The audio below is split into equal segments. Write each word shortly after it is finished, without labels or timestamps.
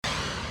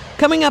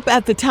Coming up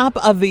at the top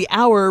of the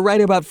hour,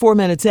 right about 4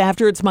 minutes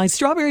after, it's my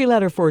strawberry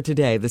letter for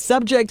today. The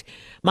subject,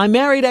 my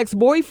married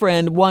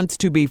ex-boyfriend wants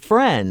to be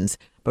friends.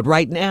 But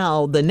right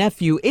now, the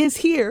nephew is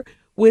here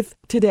with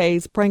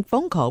today's prank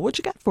phone call. What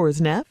you got for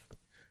us, Neff?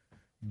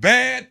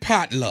 Bad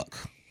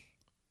potluck.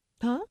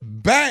 Huh?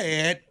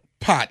 Bad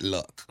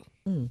potluck.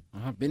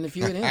 I've been a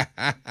few of them.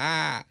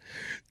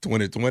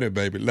 2020,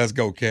 baby. Let's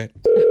go, Cat.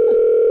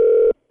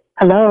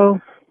 Hello.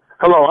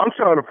 Hello, I'm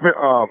trying to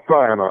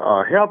find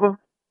Heather.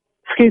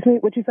 Excuse me,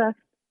 what you say?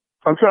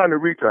 I'm trying to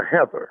reach a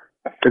Heather.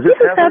 Is This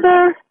it is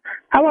Heather.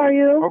 How are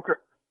you?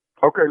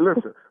 Okay,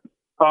 listen.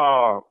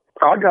 I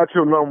got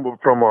your number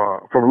from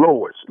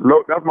Lois.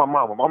 That's my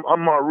mama.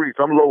 I'm Maurice.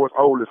 I'm Lois'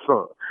 oldest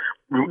son.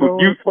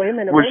 Lois, wait a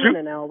minute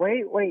now.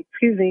 Wait,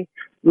 excuse me.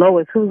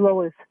 Lois, who's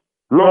Lois?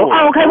 Lois.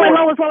 Oh, okay, wait,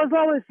 Lois.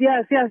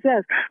 Yes.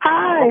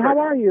 Hi, Okay. how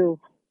are you?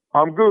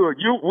 I'm good.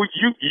 You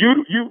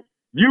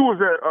was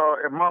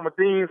at Mama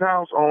Dean's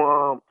house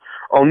on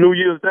New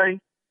Year's Day?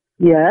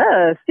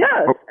 Yes.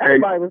 Okay.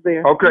 Everybody was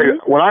there. Okay.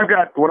 When I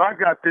got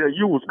there,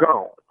 you was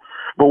gone.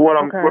 But what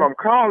I'm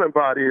calling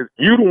about is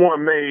you the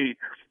one made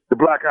the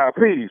black eyed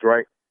peas,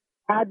 right?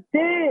 I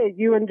did.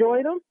 You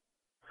enjoyed them?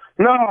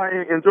 No, I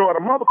ain't enjoyed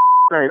a mother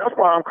thing. That's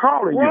why I'm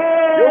calling you.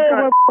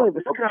 Wait.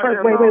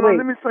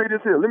 Let me say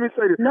this here.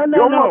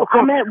 No.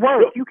 I'm at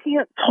work. You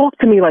can't talk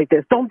to me like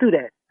this. Don't do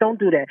that.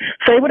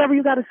 Say whatever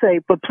you got to say,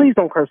 but please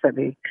don't curse at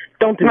me.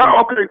 Don't do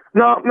that. Okay.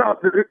 No.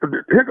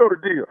 Here go the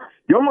deal.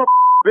 Your mother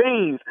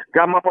beans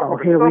got my stomach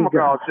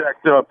all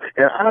jacked up,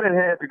 and I done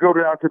had to go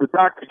down to the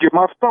doctor to get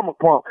my stomach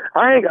pumped.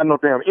 I ain't got no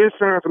damn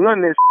insurance or none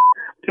of this.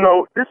 You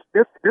know, this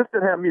done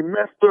had me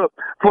messed up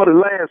for the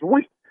last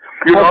week.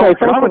 You know, okay,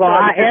 first of all,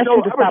 I asked you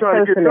to stop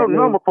trying to get cursing your at me.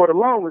 number for the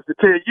longest to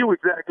tell you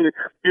exactly,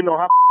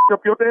 how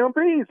up your damn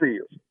beans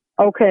is.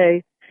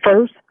 Okay,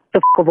 first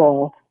of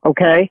all,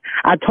 okay?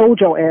 I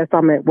told your ass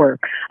I'm at work.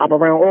 I'm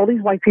around all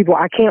these white people.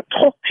 I can't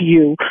talk to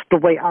you the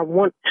way I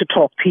want to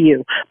talk to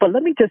you. But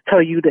let me just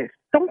tell you this.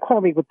 Don't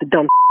call me with the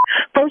dumb.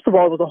 First of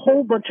all, there was a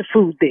whole bunch of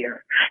food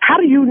there. How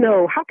do you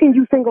know? How can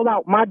you single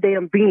out my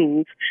damn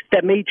beans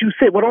that made you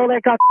sit with all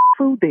that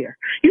food there?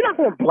 You're not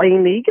going to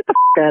blame me. Get the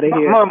out of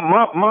here.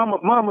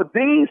 Mama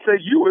Dean said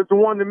you was the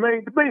one that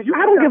made the beans.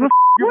 I don't give a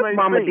what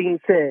Mama Dean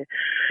said.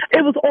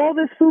 It was all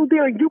this food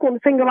there, and you're going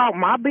to single out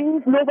my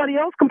beans? Nobody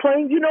else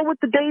complained. You know what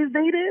today's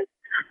date is?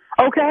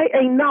 Okay?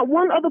 Ain't not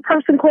one other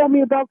person called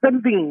me about them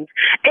beans.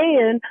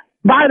 And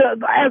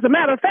as a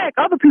matter of fact,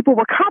 other people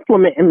were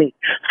complimenting me.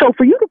 So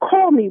for you to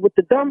call me with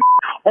the dumb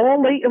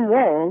all late and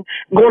wrong,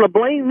 going to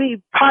blame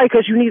me probably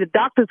because you need a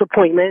doctor's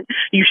appointment,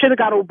 you should have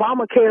got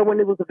Obamacare when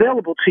it was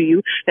available to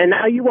you, and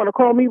now you want to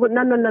call me with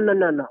no.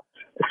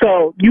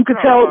 So you can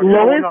tell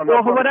Lois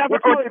or whatever.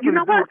 You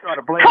know what? Trying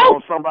to blame it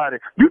on somebody.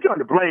 You trying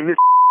to blame this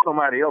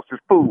somebody else's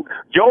food.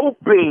 Your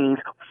beans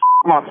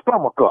my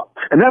stomach up,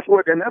 and that's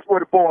what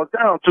it boils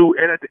down to.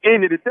 And at the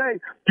end of the day,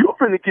 you're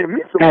finna give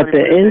me some money for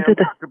the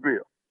doctor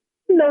bill.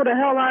 No, the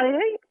hell I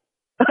ain't.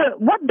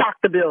 What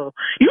doctor bill?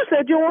 You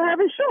said you don't have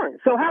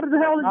insurance. So how the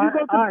hell did you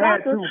go to the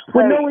doctor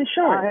with no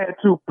insurance? I had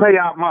to pay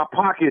out my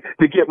pocket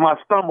to get my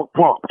stomach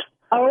pumped.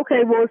 Oh,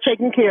 okay, well, it's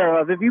taken care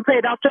of. If you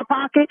paid out your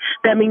pocket,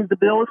 that means the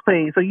bill is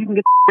paid. So you can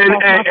get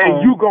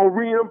and you gonna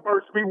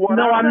reimburse me what?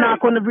 No, I'm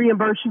not going to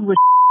reimburse you with.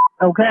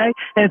 Okay?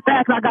 In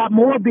fact, I got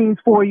more beans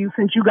for you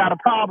since you got a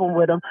problem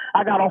with them.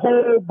 I got a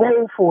whole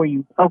bowl for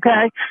you.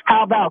 Okay?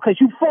 How about?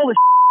 Because you full of.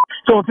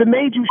 So if it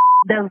made you,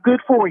 that's good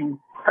for you.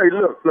 Hey,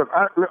 look,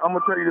 I'm going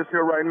to tell you this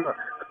here right now.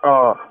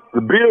 The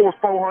bill was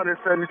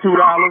 $472.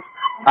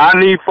 I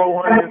need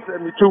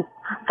 $472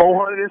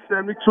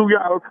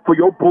 for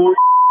your bull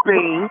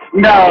beans.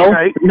 No.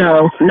 Okay?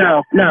 No.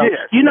 Yes.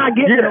 You're not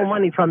getting no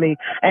money from me.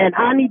 And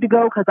I need to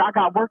go because I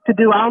got work to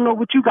do. I don't know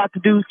what you got to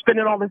do,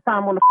 spending all this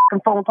time on the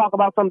phone talking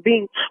about some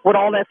beans with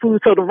all that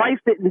food. So the rice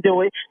didn't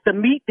do it. The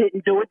meat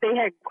didn't do it. They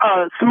had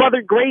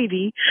smothered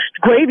gravy.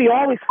 Gravy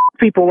always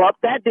people up.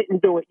 That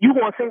didn't do it. You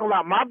want to single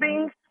out my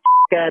beans?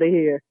 Out of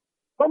here.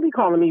 Don't be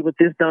calling me with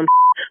this dumb.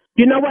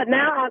 You know what?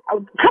 Now,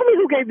 tell me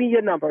who gave me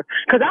your number,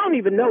 because I don't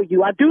even know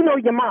you. I do know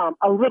your mom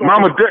a little.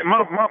 Mama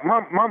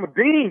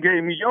Dean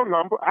gave me your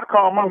number. I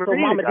called Mama Dean. So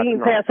Mama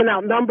Dean passing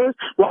out numbers.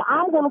 Well,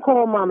 I'm going to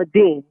call Mama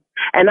Dean,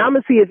 and I'm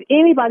going to see if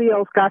anybody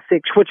else got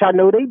sick, which I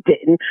know they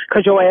didn't,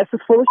 because your ass is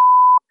full of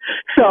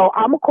So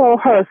I'm going to call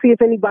her, see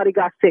if anybody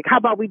got sick. How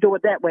about we do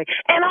it that way?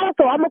 And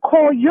also, I'm going to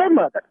call your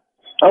mother.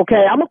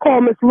 Okay? I'm going to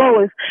call Miss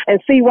Lois and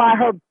see why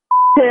her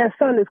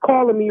son is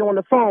calling me on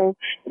the phone,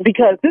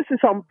 because this is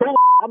some bull.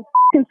 I'm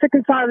sick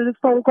and tired of this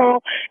phone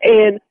call,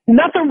 and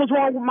nothing was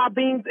wrong with my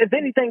beans. If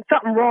anything,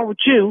 something wrong with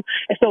you.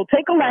 And so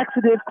take a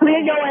laxative, clear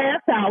your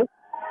ass out,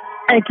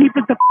 and keep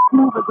it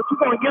moving. But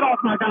you're gonna get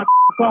off my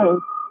goddamn phone.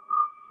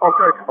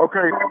 Okay.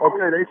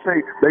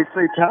 They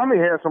say Tommy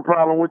has some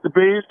problem with the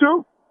beans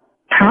too.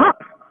 Huh?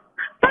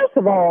 First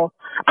of all,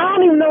 I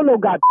don't even know no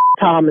goddamn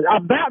Thomas. I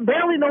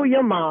barely know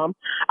your mom.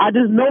 I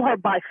just know her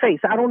by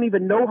face. I don't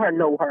even know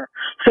her.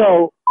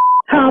 So,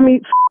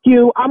 Tommy,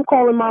 you. I'm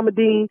calling Mama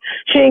Dean.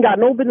 She ain't got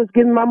no business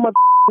giving my mother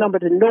number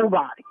to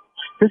nobody.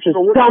 This is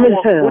So dumb as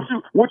hell.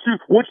 What you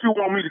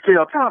want me to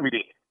tell Tommy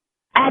then?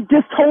 I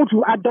just told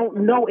you I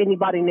don't know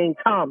anybody named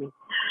Tommy.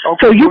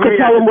 Okay, So you well, can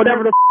tell him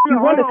whatever the you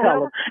want to hold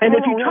tell on, him. And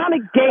if you're trying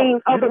to gain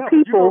other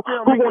people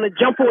who want to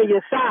jump on your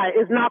side,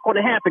 it's not going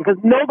to happen because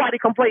nobody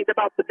complained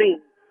about the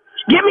beans.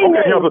 Give me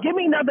names. Give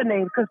me another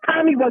name because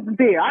Tommy wasn't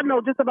there. I know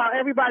just about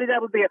everybody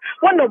that was there.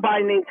 Wasn't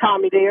nobody named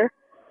Tommy there.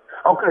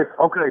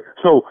 Okay.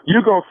 So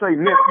you gonna say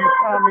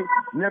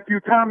nephew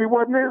Tommy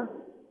wasn't there?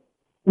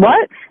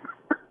 What?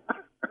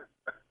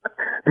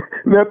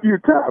 Nephew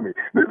Tommy.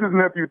 This is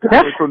Nephew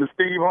Tommy from the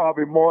Steve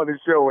Harvey Morning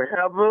Show. And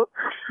Heather,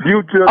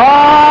 you just... Oh!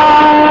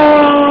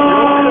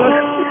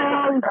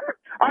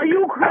 Are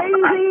you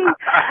crazy?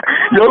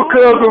 Your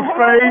cousin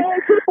Faye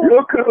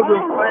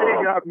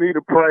got me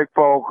to prank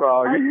phone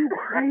call. Are you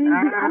crazy?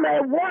 I'm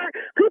at work.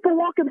 People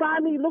walking by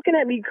me, looking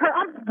at me.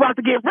 I'm about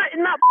to get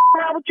written up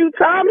around with you,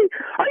 Tommy.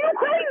 Are you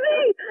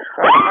crazy?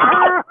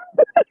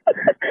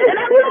 And I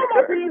know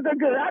my beans are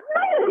good. I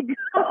know they good.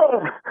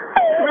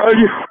 Are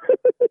you...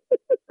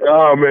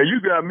 Oh man,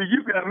 you got me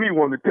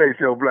wanting to taste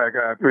your black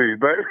eyed peas,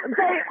 baby.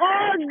 They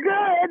are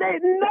good.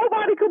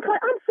 Nobody complain.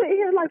 I'm sitting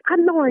here like I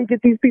know I ain't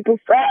get these people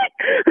sick.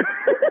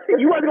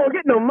 You wasn't gonna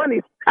get no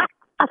money. Hey,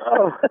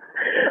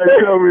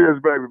 tell me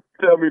this, baby.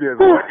 Tell me this.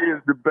 What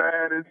is the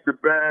baddest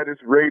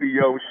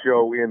radio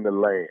show in the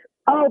land?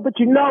 Oh, but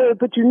you know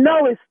it's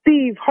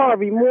Steve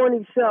Harvey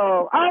Morning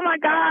Show. Oh my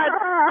God.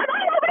 I'm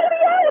on the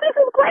radio. This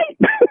is great.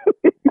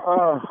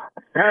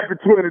 Happy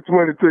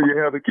 2020 to you,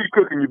 Heather. Keep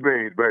cooking your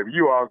beans, baby.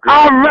 You all good.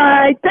 All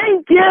right.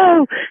 Thank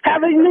you.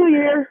 Happy New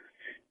Year.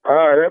 All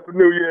right. Happy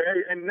New Year.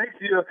 Hey, and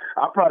next year,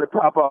 I'll probably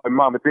pop up in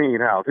Mama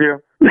Dean's house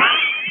here.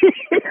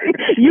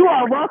 You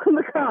are welcome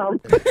to come.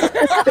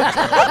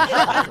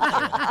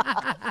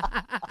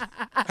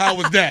 How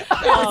was that?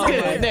 That was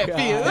good,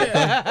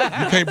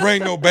 nephew. You can't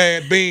bring no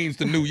bad beans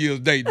to New Year's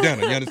Day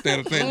dinner. You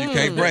understand what I'm saying? You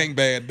can't bring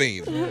bad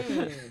beans.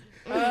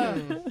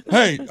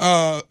 Hey,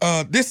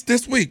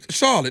 this week,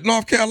 Charlotte,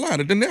 North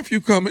Carolina, the nephew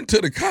coming to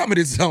the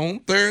Comedy Zone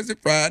Thursday,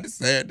 Friday,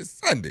 Saturday,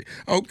 Sunday.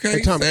 Okay,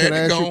 Hey, Tom, Saturday can I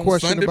ask you a gone,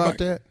 question Sunday about back.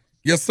 that?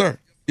 Yes, sir.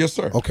 Yes,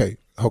 sir. Okay.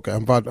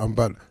 I'm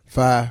about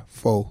 5,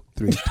 4,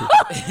 3, 2.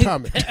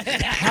 Tommy,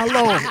 how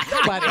long?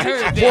 Somebody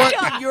heard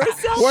that.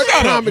 What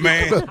Shut up, comedy?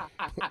 man.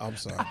 I'm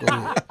sorry.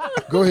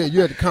 Go ahead.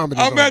 You at the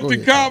Comedy Zone. I'm at Go the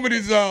ahead, Comedy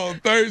Zone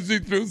Thursday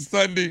through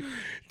Sunday.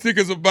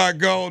 Tickets are about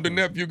gone. The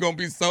nephew gonna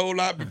be sold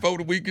out before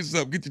the week is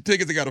up. Get your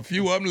tickets. I got a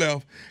few of them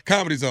left.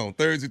 Comedy Zone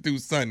Thursday through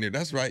Sunday.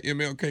 That's right.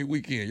 MLK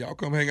weekend. Y'all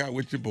come hang out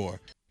with your boy.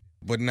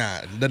 But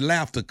nah, the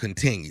laughter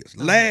continues.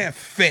 Laugh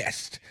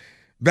Fest.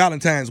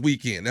 Valentine's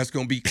weekend. That's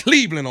going to be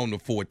Cleveland on the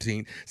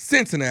 14th,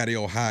 Cincinnati,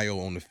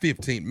 Ohio on the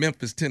 15th,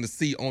 Memphis,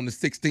 Tennessee on the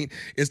 16th.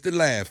 It's the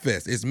Laugh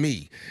Fest. It's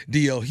me,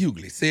 D.L.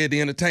 Hughley, Said the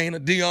Entertainer,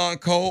 Dion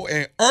Cole,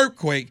 and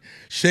Earthquake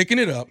shaking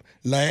it up.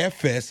 Laugh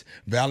Fest,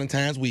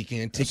 Valentine's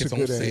weekend. Tickets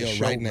on sale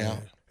right now.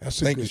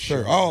 That's a Thank good you,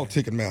 sir. show, All man.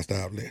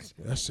 Ticketmaster outlets.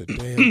 That's a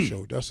damn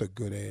show. That's a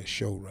good ass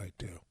show right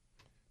there.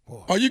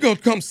 Boy, Are you going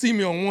to come see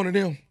me on one of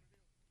them?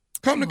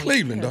 Come to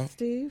Cleveland, dog.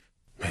 Steve.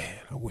 man,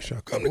 I wish I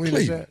could. Come to When is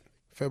Cleveland. that?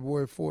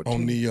 February 14th.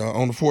 On the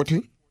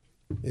 14th?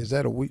 Is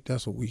that a week?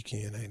 That's a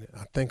weekend, ain't it?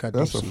 I think I do.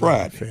 That's a some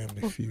Friday.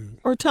 Family Feud.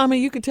 Or Tommy,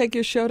 you could take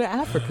your show to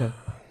Africa.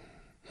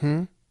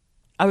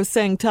 I was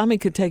saying Tommy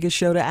could take his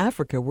show to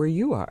Africa where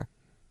you are.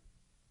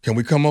 Can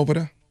we come over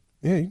there?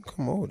 Yeah, you can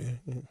come over there.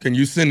 Yeah. Can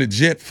you send a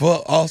jet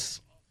for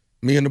us,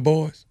 me and the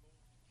boys?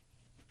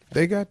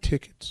 They got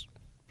tickets.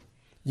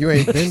 You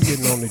ain't been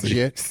getting on the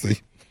jet. See,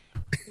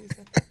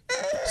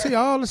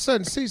 all of a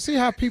sudden, see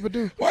how people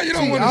do. Why you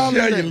don't See, want all to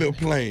share of your that- little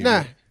plane?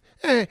 Nah,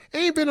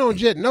 ain't been on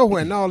jet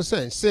nowhere, and all of a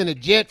sudden send a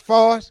jet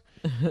for us.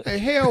 Hey,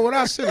 hell, when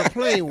I send a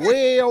plane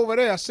way over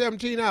there,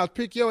 17 hours,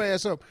 pick your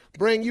ass up,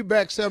 bring you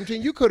back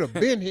 17, you could have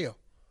been here.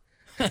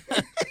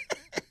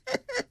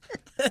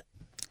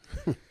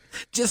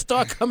 Just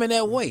start coming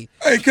that way.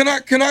 Hey, can I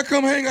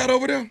come hang out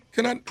over there?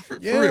 Can I for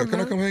Yeah, real? Can I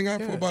man. come hang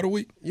out for Yeah. about a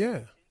week? Yeah.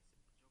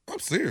 I'm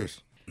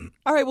serious.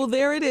 All right, well,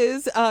 there it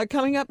is.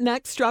 Coming up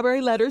next,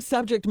 Strawberry Letters.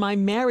 Subject, my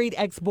married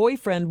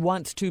ex-boyfriend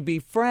wants to be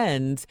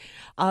friends.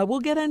 We'll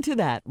get into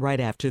that right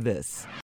after this.